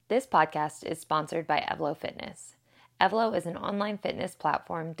This podcast is sponsored by Evlo Fitness. Evlo is an online fitness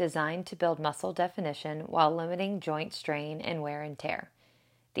platform designed to build muscle definition while limiting joint strain and wear and tear.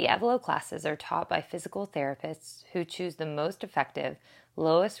 The Evlo classes are taught by physical therapists who choose the most effective,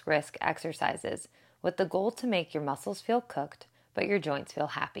 lowest risk exercises with the goal to make your muscles feel cooked, but your joints feel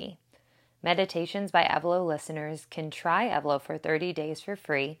happy. Meditations by Evlo listeners can try Evlo for 30 days for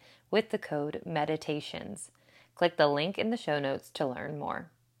free with the code MEDITATIONS. Click the link in the show notes to learn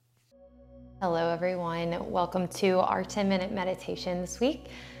more. Hello everyone, welcome to our 10-minute meditation this week.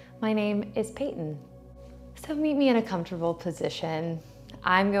 My name is Peyton. So meet me in a comfortable position.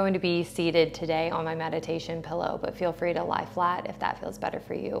 I'm going to be seated today on my meditation pillow, but feel free to lie flat if that feels better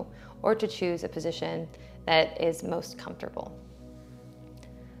for you, or to choose a position that is most comfortable.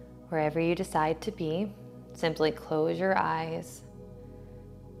 Wherever you decide to be, simply close your eyes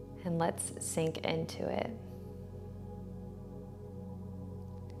and let's sink into it.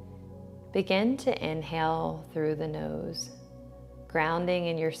 Begin to inhale through the nose, grounding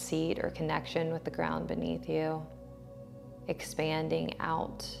in your seat or connection with the ground beneath you, expanding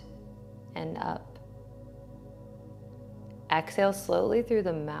out and up. Exhale slowly through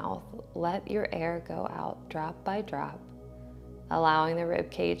the mouth. Let your air go out drop by drop, allowing the rib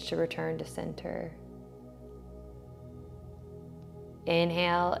cage to return to center.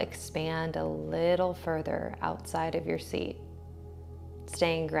 Inhale, expand a little further outside of your seat,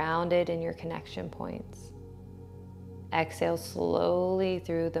 staying grounded in your connection points. Exhale slowly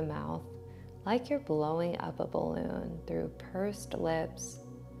through the mouth, like you're blowing up a balloon through pursed lips,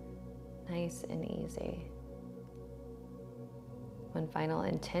 nice and easy. One final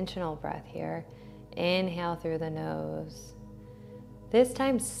intentional breath here. Inhale through the nose. This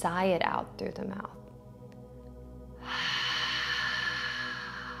time, sigh it out through the mouth.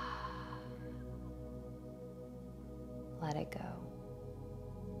 Let it go.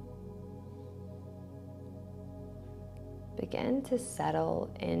 Begin to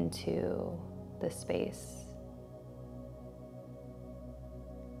settle into the space.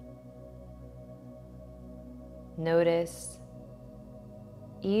 Notice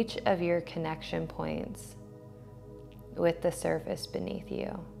each of your connection points with the surface beneath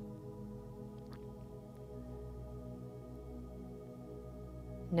you.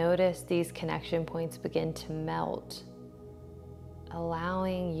 Notice these connection points begin to melt,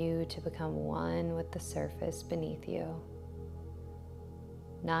 allowing you to become one with the surface beneath you.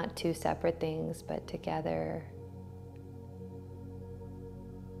 Not two separate things, but together,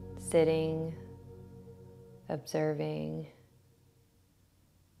 sitting, observing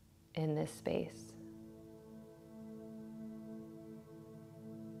in this space.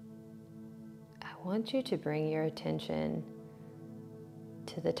 I want you to bring your attention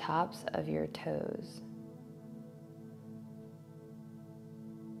to the tops of your toes.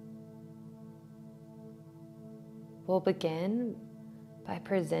 We'll begin by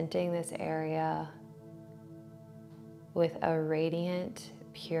presenting this area with a radiant,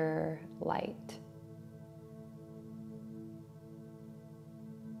 pure light.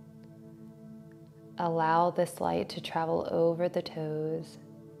 Allow this light to travel over the toes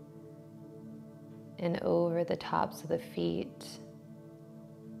and over the tops of the feet,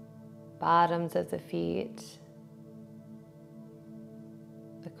 bottoms of the feet,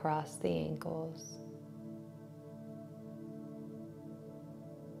 across the ankles.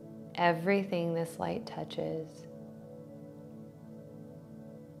 Everything this light touches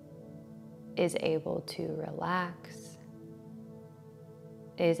is able to relax,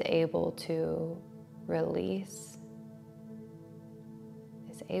 is able to release,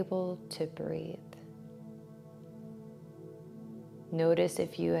 is able to breathe. Notice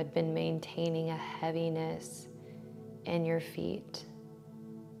if you had been maintaining a heaviness in your feet.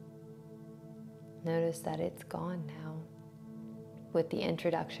 Notice that it's gone now with the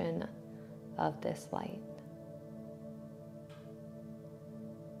introduction of this light.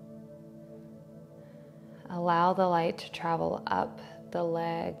 Allow the light to travel up the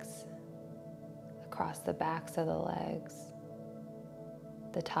legs, across the backs of the legs,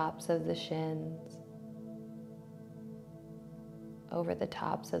 the tops of the shins, over the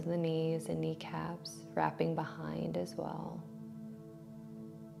tops of the knees and kneecaps, wrapping behind as well.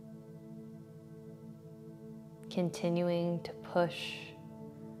 Continuing to push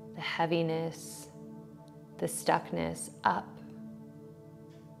the heaviness, the stuckness up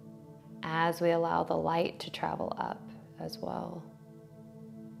as we allow the light to travel up as well.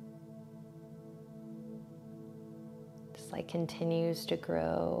 This light continues to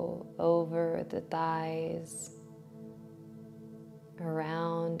grow over the thighs,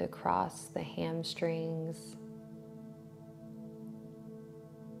 around across the hamstrings,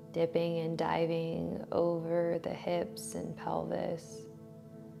 dipping and diving over the hips and pelvis,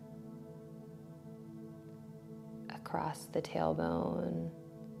 across the tailbone,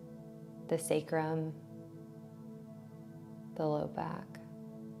 the sacrum, the low back.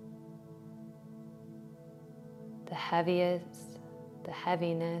 The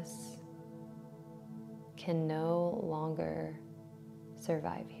heaviness can no longer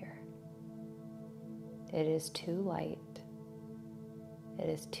survive here. It is too light. It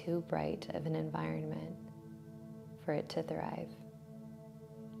is too bright of an environment for it to thrive.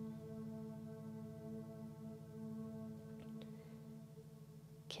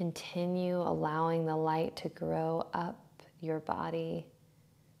 Continue allowing the light to grow up your body,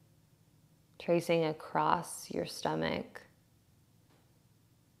 tracing across your stomach,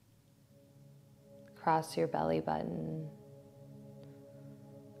 across your belly button,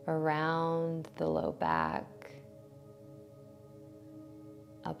 around the low back,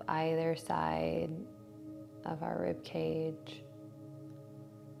 up either side of our rib cage,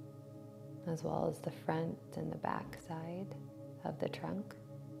 as well as the front and the back side of the trunk.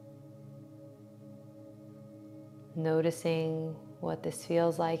 Noticing what this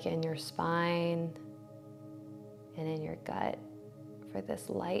feels like in your spine and in your gut for this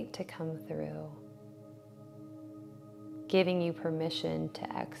light to come through, giving you permission to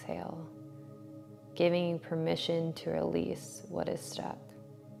exhale, giving you permission to release what is stuck.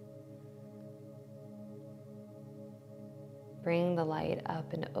 Bring the light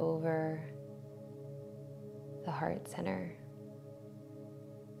up and over the heart center.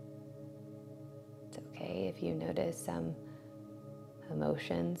 It's okay if you notice some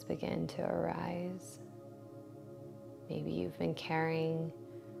emotions begin to arise. Maybe you've been carrying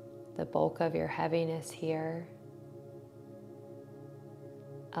the bulk of your heaviness here.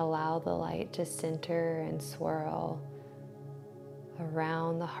 Allow the light to center and swirl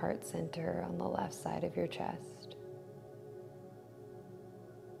around the heart center on the left side of your chest.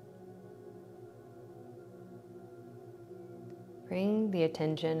 Bring the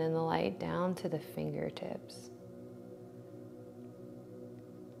attention and the light down to the fingertips.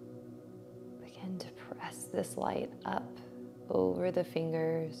 Begin to press this light up over the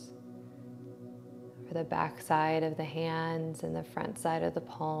fingers, over the back side of the hands and the front side of the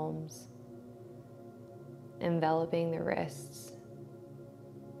palms, enveloping the wrists,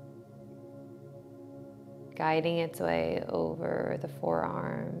 guiding its way over the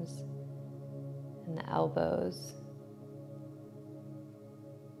forearms and the elbows,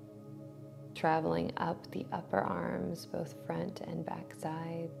 traveling up the upper arms, both front and back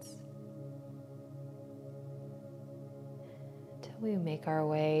sides, until we make our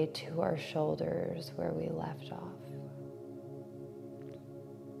way to our shoulders where we left off.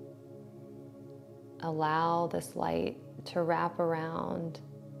 Allow this light to wrap around,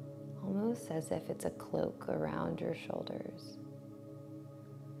 almost as if it's a cloak around your shoulders,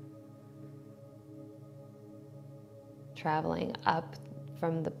 traveling up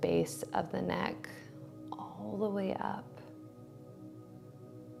from the base of the neck all the way up,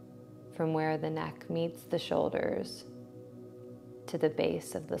 from where the neck meets the shoulders to the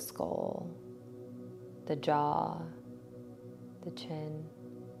base of the skull, the jaw, the chin.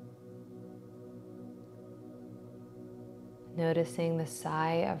 Noticing the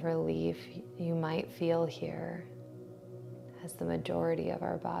sigh of relief you might feel here, as the majority of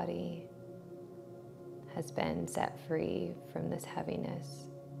our body has been set free from this heaviness.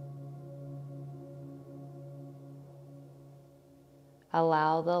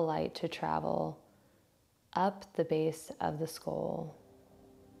 Allow the light to travel up the base of the skull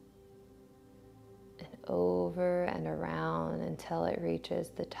and over and around until it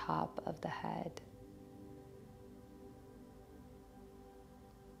reaches the top of the head.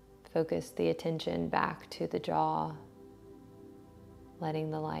 Focus the attention back to the jaw,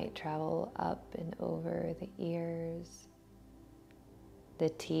 letting the light travel up and over the ears, the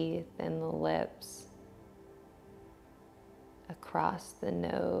teeth and the lips, across the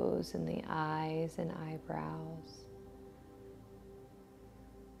nose and the eyes and eyebrows,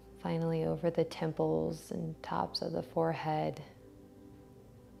 finally over the temples and tops of the forehead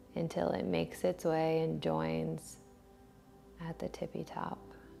until it makes its way and joins at the tippy top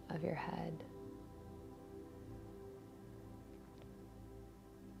of your head.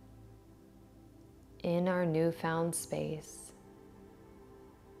 In our newfound space,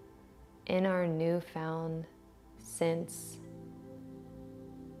 in our newfound sense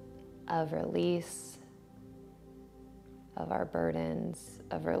of release of our burdens,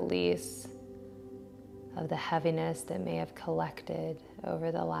 of release of the heaviness that may have collected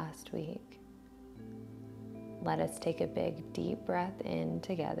over the last week, Let us take a big, deep breath in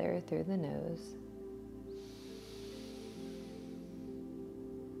together through the nose.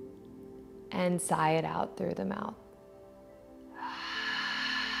 And sigh it out through the mouth.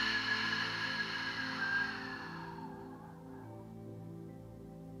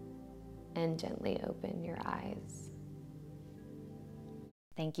 And gently open your eyes.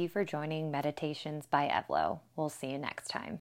 Thank you for joining Meditations by Evlo. We'll see you next time.